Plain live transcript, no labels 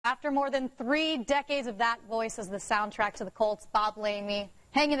After more than 3 decades of that voice as the soundtrack to the Colts, Bob Lamey,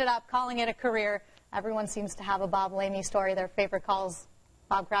 hanging it up, calling it a career. Everyone seems to have a Bob Lamey story, their favorite calls.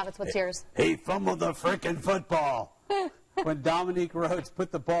 Bob Kravitz, what's yours? He fumbled the frickin' football. When Dominique Rhodes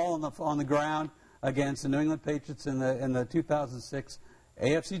put the ball on the ground against the New England Patriots in the 2006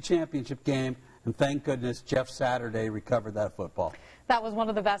 AFC Championship game, and thank goodness Jeff Saturday recovered that football. That was one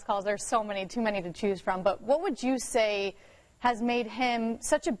of the best calls. There's so many, too many to choose from. But what would you say has made him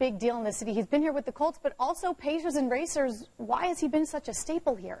such a big deal in the city? He's been here with the Colts, but also Pacers and Racers. Why has he been such a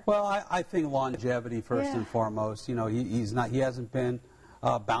staple here? Well, I think longevity first and foremost. You know, he hasn't been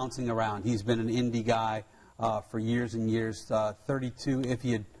bouncing around. He's been an indie guy for years and years. 32. If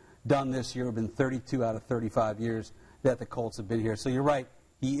he had done this year, it would have been 32 out of 35 years that the Colts have been here. So you're right.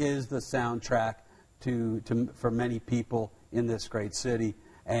 He is the soundtrack for many people in this great city,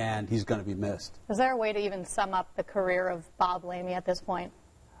 and he's going to be missed. Is there a way to even sum up the career of Bob Lamey at this point?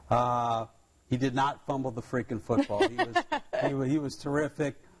 He did not fumble the freaking football. He was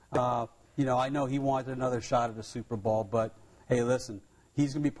terrific. You know, I know he wanted another shot at a Super Bowl, but hey, listen,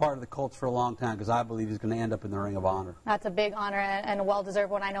 he's going to be part of the Colts for a long time because I believe he's going to end up in the Ring of Honor. That's a big honor and a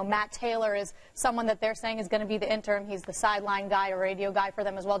well-deserved one. I know Matt Taylor is someone that they're saying is going to be the interim. He's the sideline guy, a radio guy for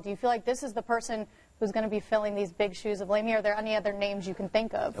them as well. Do you feel like this is the person who's going to be filling these big shoes of Lamey? Are there any other names you can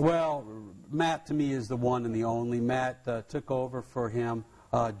think of? Well, Matt to me is the one and the only. Matt took over for him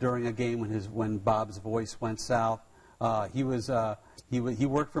during a game when Bob's voice went south. He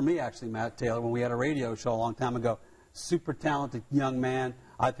worked for me, actually, Matt Taylor, when we had a radio show a long time ago. Super talented young man.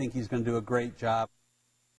 I think he's going to do a great job.